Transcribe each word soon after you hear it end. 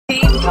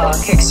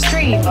Park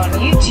Extreme on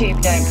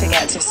YouTube. Don't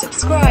forget to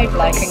subscribe,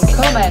 like and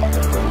comment.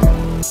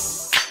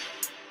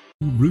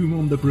 Room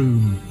on the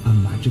Broom, a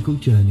magical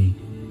journey.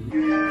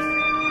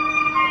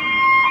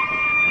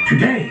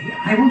 Today,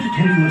 I want to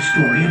tell you a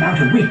story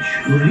about a witch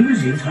who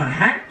loses her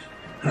hat,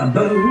 her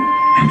bow,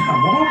 and her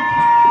wand.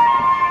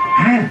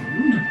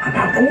 And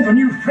about all the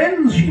new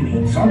friends she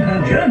meets on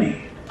her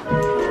journey.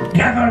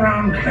 Gather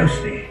round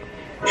closely.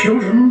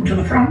 Children to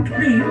the front,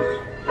 please.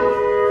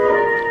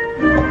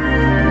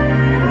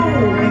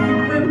 Oh, I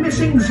think we're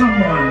missing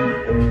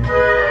someone.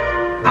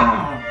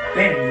 Ah,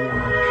 there you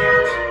are,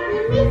 Cat.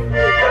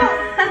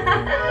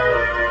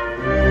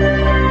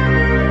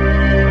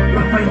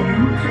 Are you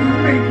two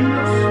making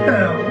a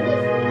spell?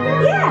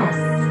 Yes.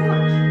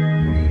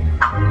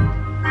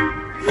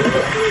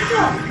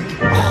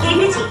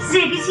 Giggity,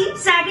 ziggity,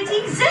 zaggity,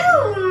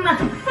 zoom!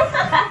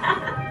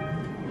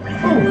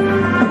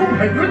 Oh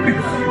my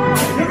goodness!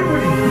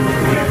 Everybody,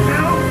 get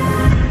down!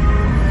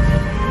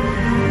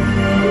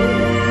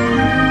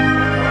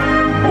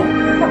 Oh,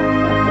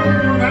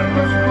 that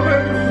was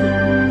close!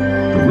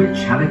 The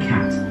witch had a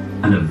cat,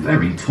 and a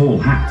very tall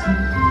hat,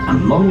 and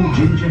long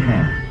ginger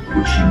hair,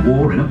 which she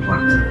wore in a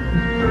plait.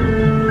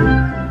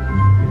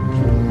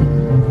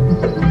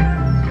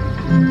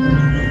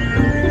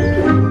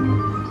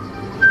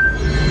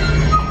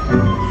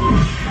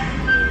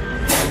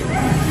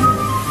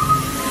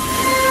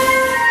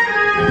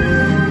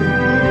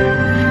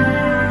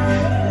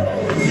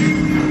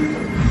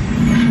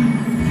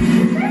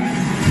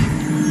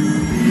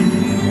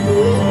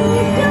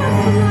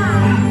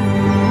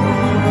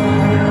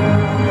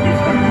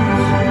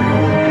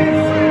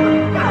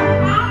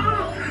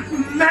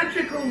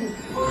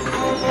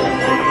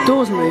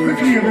 Doors moved.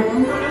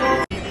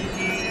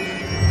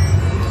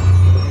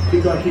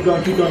 Keep going, keep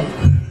going, keep going.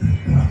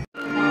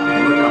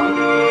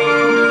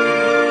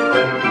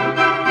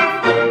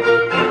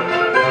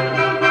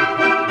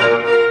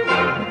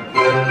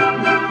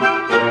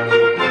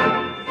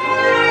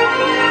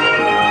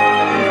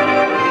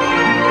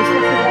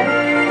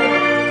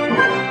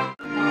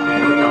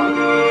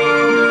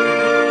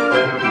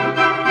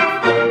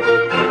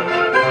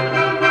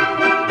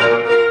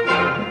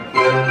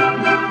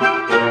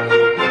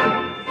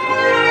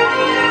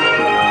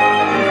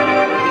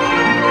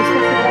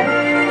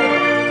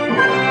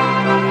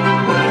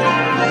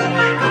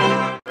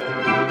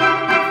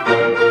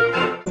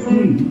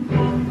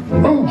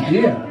 Oh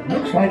dear,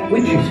 looks like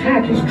Witch's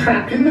hat is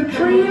trapped in the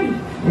tree.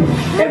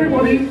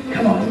 Everybody,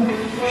 come on,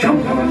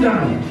 jump up and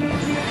down.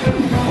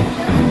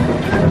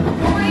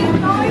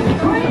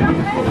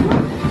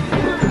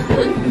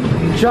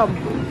 Jump.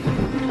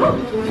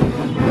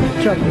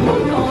 Jump.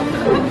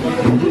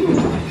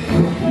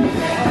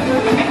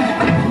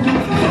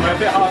 A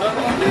bit harder.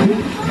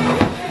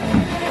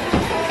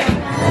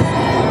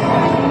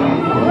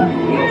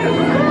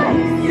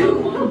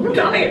 You've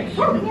done it!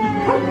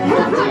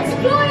 It's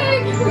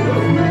flying!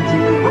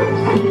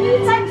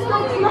 Thanks,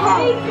 Dr.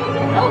 Mahoney!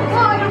 Oh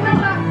God, I'm not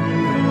back!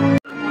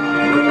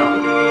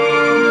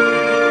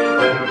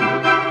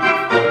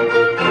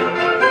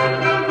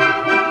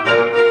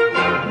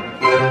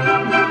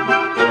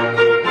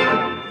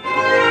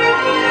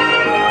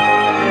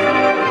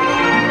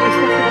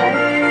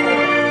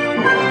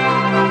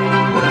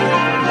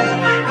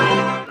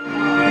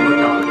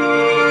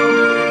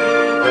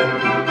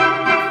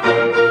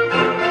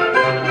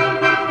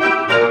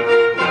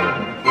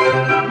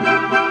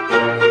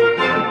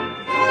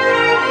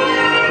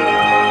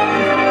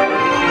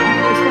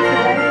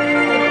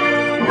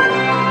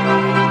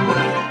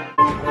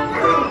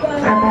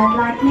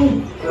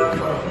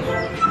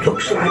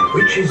 Looks like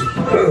Witch's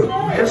bow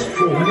has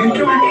fallen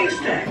into a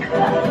haystack.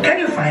 Can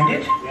you find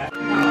it?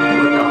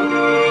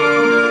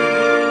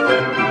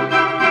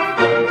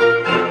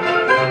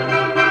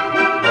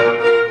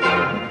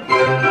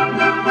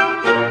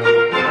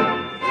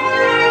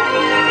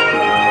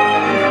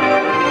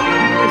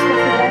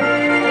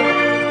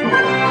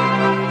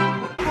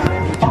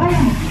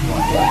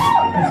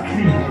 As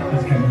clean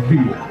as can be.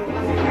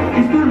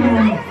 Is there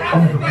room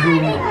on the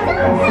broom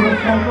for a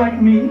cat like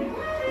me?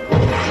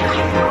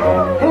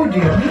 Oh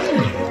dear me!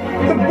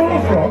 The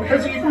bullfrog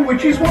has eaten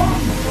Witch's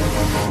wand!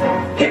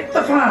 Hit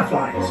the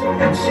fireflies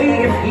and see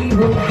if he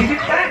will give it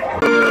back!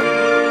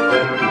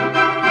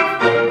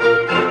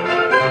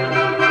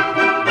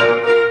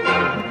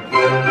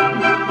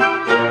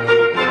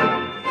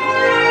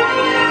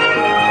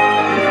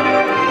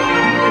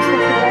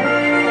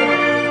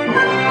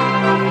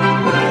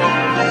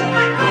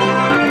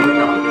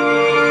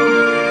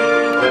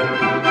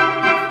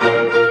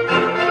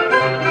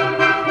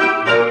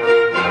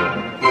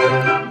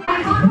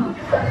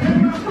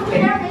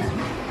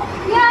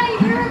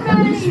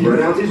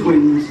 Spread out his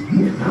wings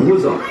and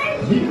was off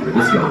through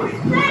the sky.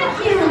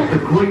 The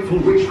grateful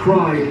witch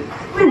cried,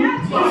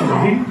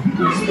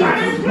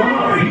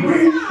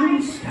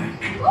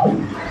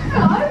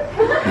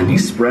 and he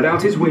spread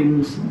out his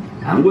wings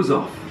and was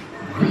off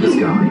through the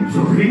sky.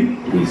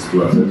 He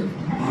spluttered.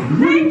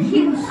 Thank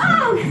you!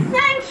 Oh,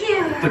 thank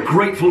you! The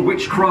grateful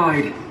witch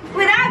cried,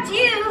 Without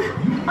you,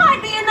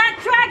 I'd be in that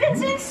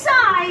dragon's inside!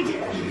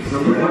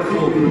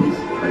 wings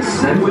and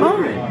said with a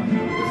grin,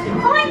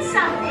 Find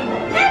something!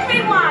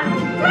 Everyone!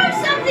 Throw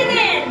something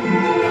in!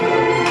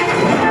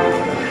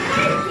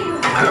 Thank you!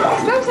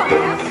 Throw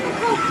something else.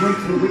 Wait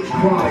till the witch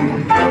cried.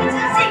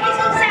 Ziggity,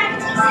 ziggity,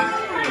 zaggity, felt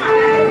so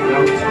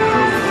magnificent.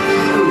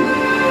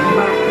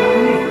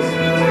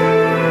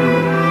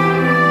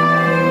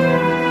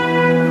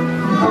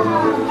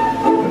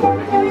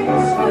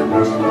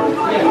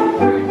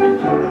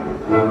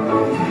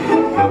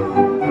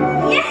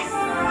 Yes!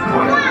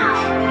 Quite a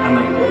Wow! and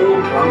they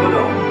all clambered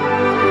on.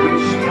 The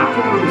witch tapped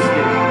a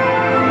broomstick.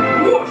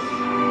 Whoosh!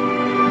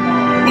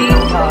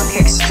 Theme Park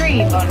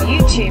Extreme on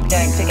YouTube.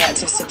 Don't forget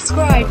to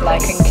subscribe,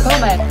 like and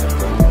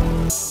comment.